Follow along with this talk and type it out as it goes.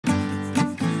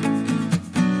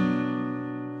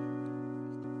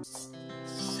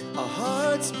Our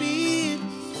hearts beat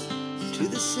to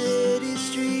the city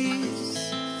streets.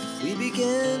 We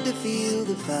began to feel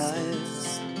the fire.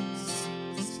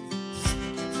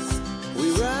 We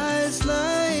rise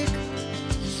like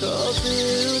tall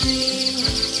buildings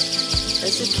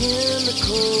as the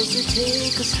chemicals that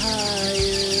take us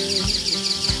higher.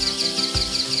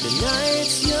 The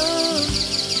night's young,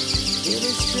 it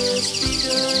has just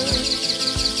begun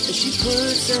as she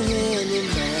puts her hand in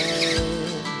mine.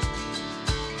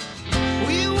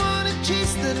 We wanna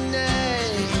chase the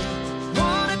night,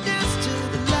 wanna dance to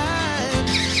the light,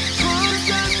 wanna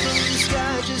dance from the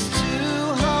sky, just two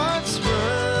hearts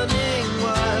running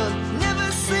wild. Never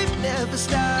sleep, never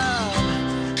stop,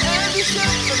 every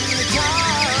shot from the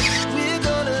top.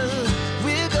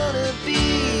 We're gonna be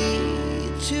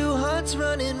two hearts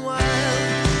running wild.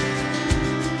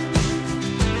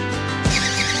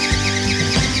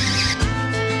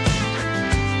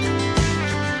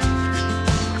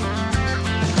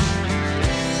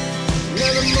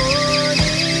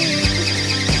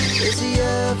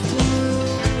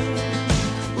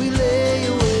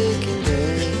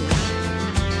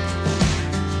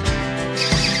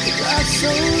 So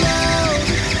loud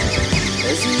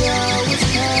as the hours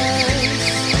pass,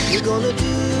 we're gonna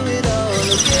do it all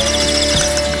again.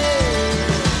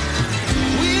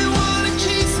 We wanna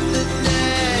chase the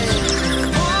night,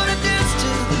 wanna dance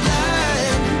to the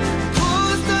light, pull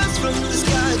the stars from the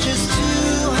sky, just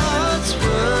two hearts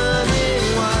running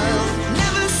wild.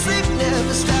 Never sleep,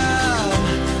 never stop,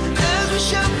 as we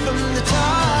shout from the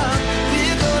top.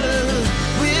 We're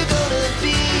gonna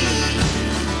be.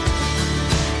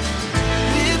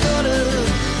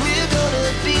 We're gonna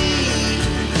be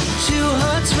two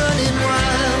hearts running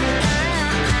wild.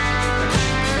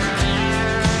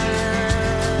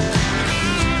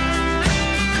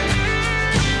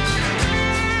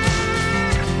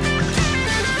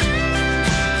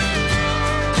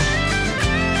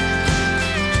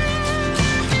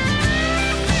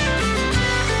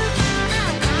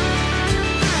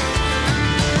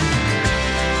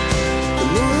 The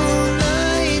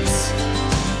moonlight,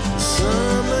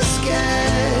 summer sky,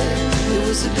 it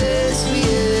was the best we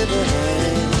ever had.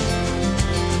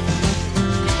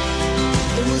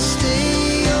 And we'll stay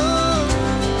young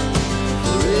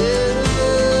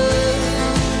forever.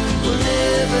 We'll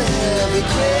never have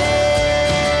regrets.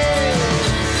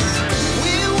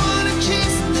 We wanna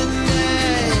chase the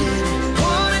night,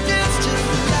 wanna dance to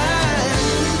the light,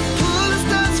 pull the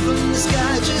stars from the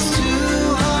sky, just two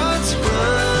hearts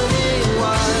running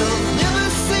wild. Never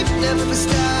sleep, never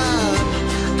stop,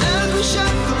 as we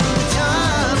shout from the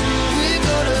top.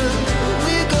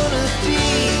 We're gonna be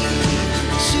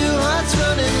two hearts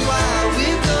running wild.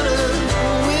 We're gonna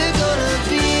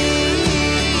be.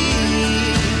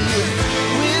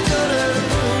 We're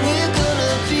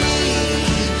gonna be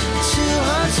two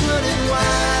hearts running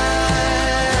wild.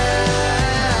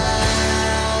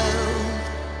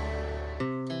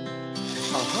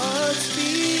 Our hearts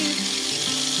beat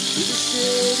through the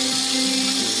city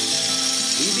streets.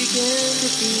 We began to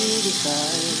feel the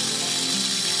fire.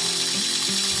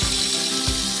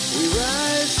 We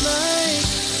rise like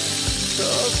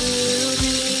tall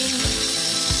buildings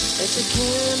as the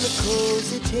chemicals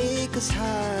that take us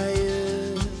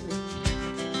higher.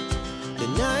 The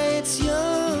night's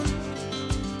young,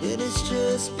 it has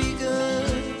just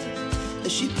begun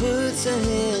as she puts her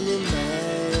hand in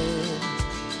mine.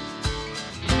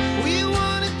 We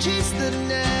wanna chase the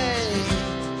night,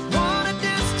 wanna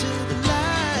dance to the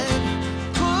light,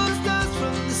 pull the stars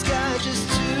from the sky, just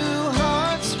two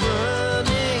hearts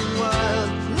running wild.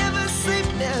 Never sleep,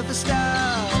 never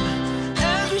stop,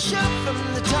 as we shout from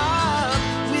the top.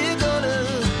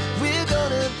 We're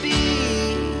gonna be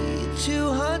two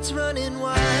hearts running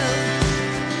wild.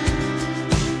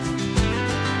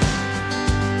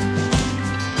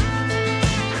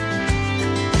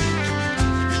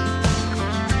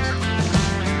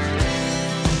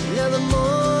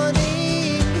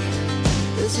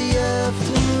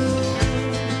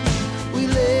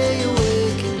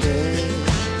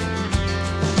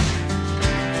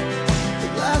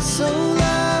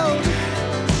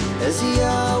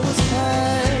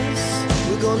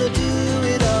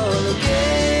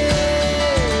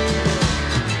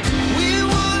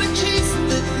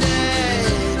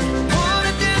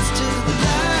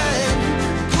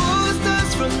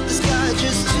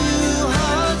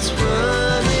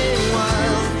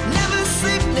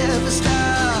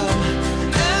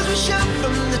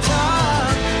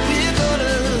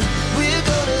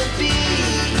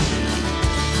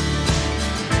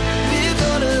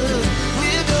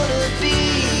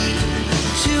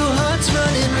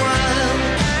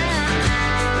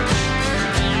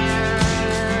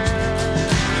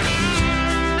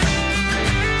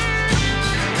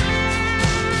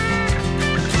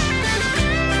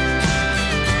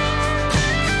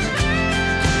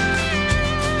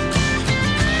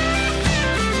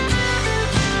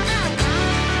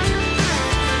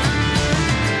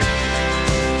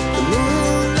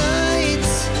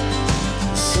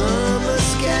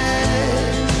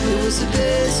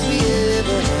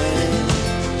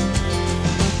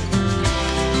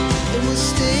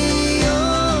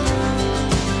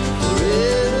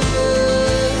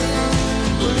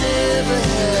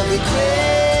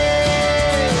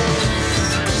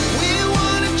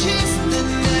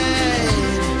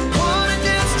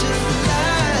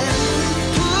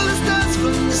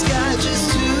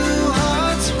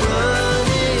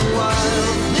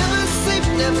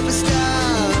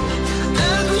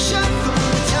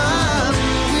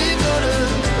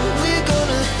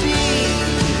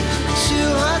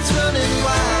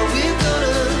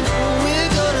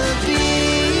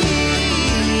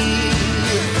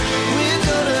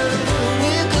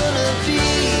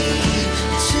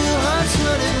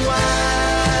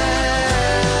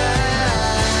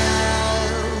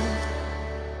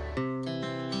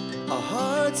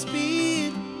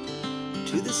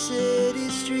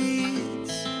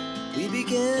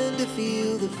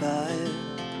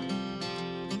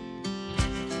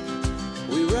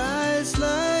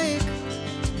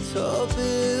 tall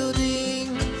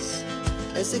buildings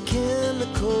as the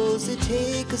chemicals they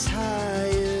take us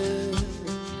higher.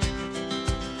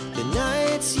 The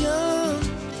night's young,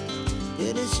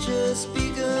 it has just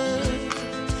begun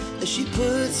as she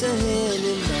puts her hand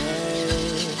in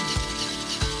mine.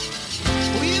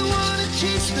 We wanna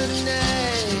chase the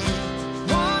night,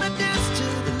 wanna dance to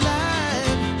the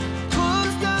light, pull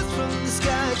the stars from the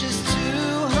sky, just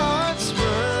two hearts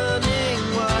running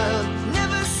wild.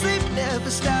 Never sleep, never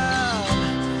stop,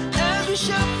 as we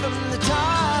shout from the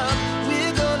top.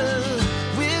 We're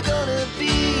gonna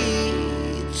be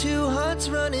two hearts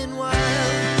running wild.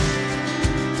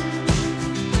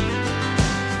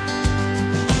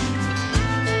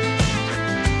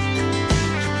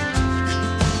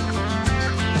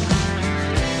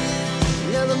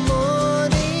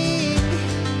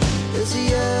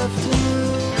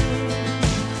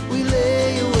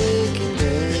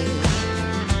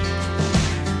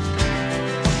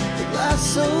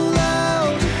 So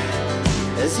loud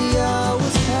as the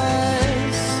hours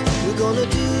pass, we're gonna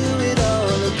do it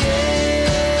all again.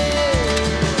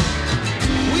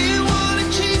 We wanna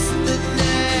chase the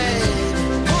night,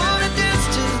 wanna dance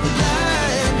to the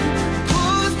light,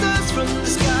 pull the stars from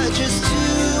the sky, just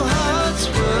two hearts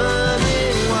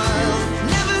running wild.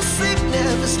 Never sleep,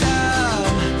 never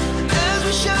stop, as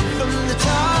we shout from the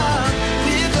top.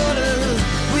 We're gonna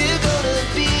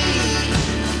be.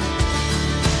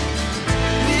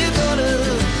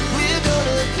 We're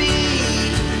gonna be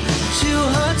two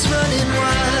hearts running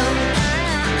wild.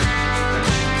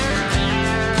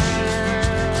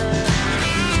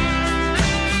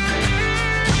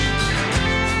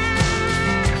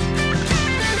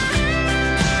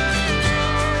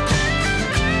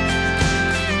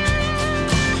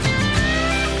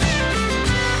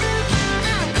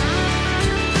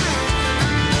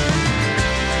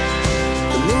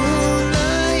 The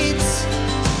moonlight,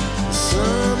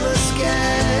 summer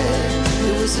sky,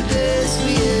 it was the best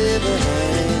we ever had.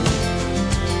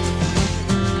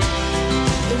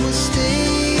 And we'll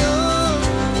stay on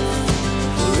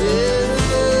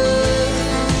forever,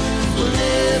 we'll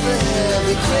never have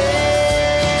regrets.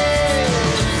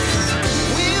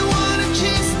 We wanna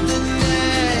chase the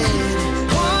night,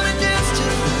 wanna dance to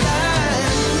the light,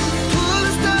 pull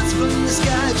the stars from the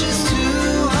sky, just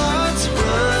two hearts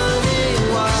running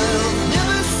wild.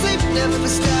 Never sleep, never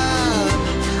stop,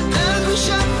 as we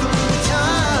shout from the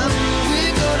top.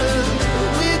 We're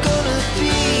gonna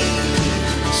be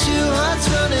two hearts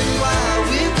running wild.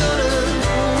 We're gonna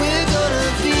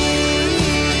be.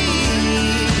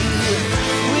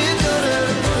 We're gonna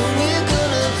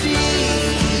be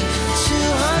two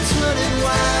hearts running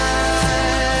wild.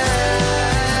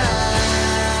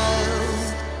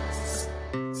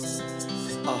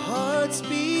 Our hearts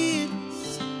beat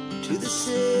to the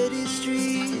city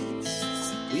streets.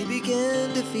 We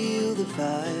began to feel the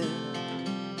fire.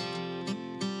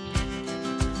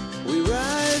 We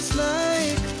rise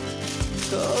like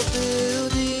tall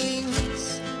buildings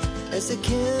as the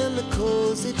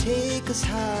chemicals they take us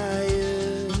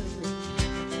higher.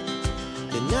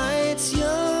 The night's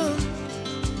young,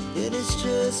 it has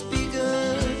just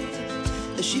begun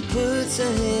as she puts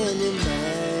her hand in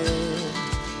mine.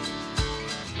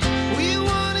 We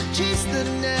wanna chase the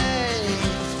night,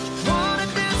 wanna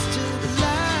dance to the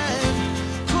light,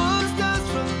 pull the stars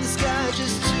from the sky,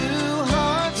 just two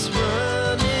hearts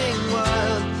running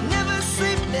wild. Never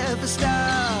sleep, never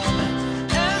stop,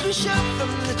 as we shout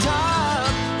from the top.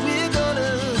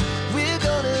 We're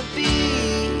gonna be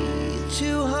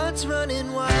two hearts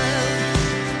running wild.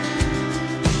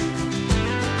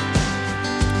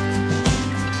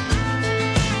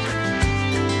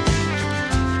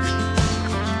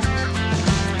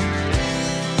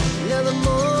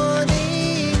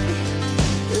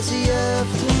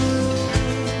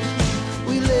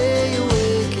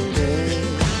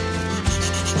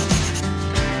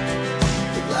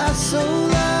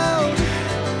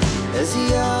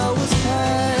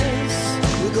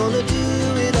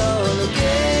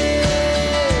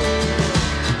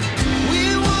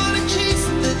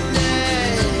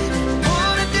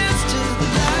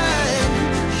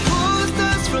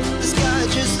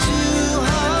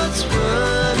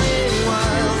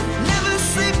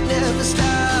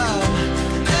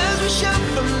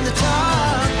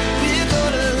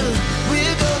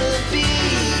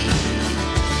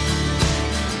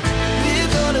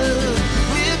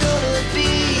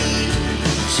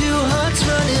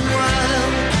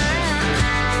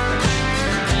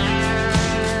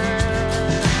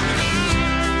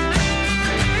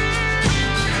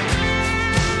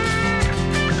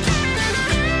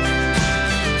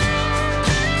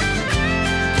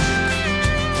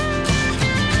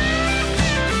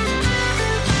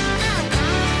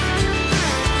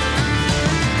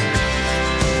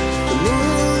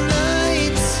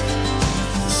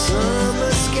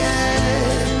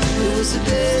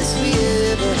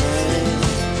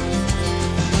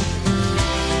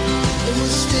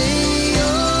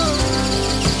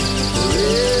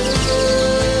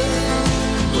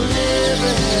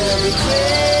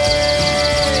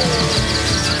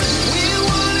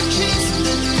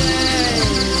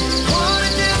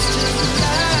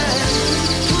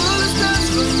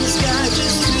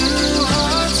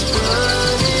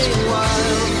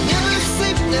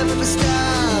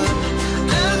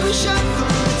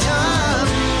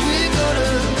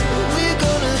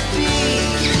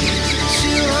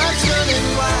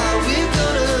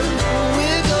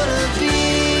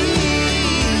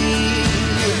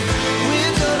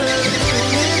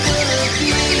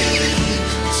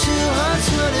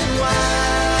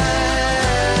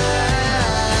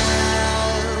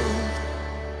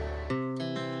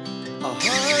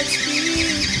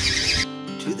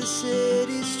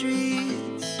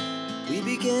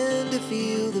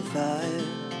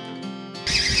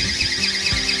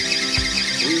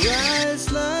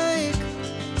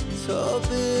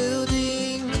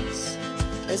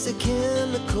 There's the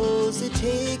chemicals that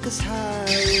take us higher.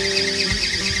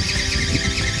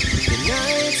 The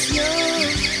night's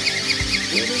young,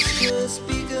 it has just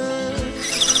begun.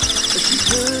 But she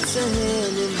puts her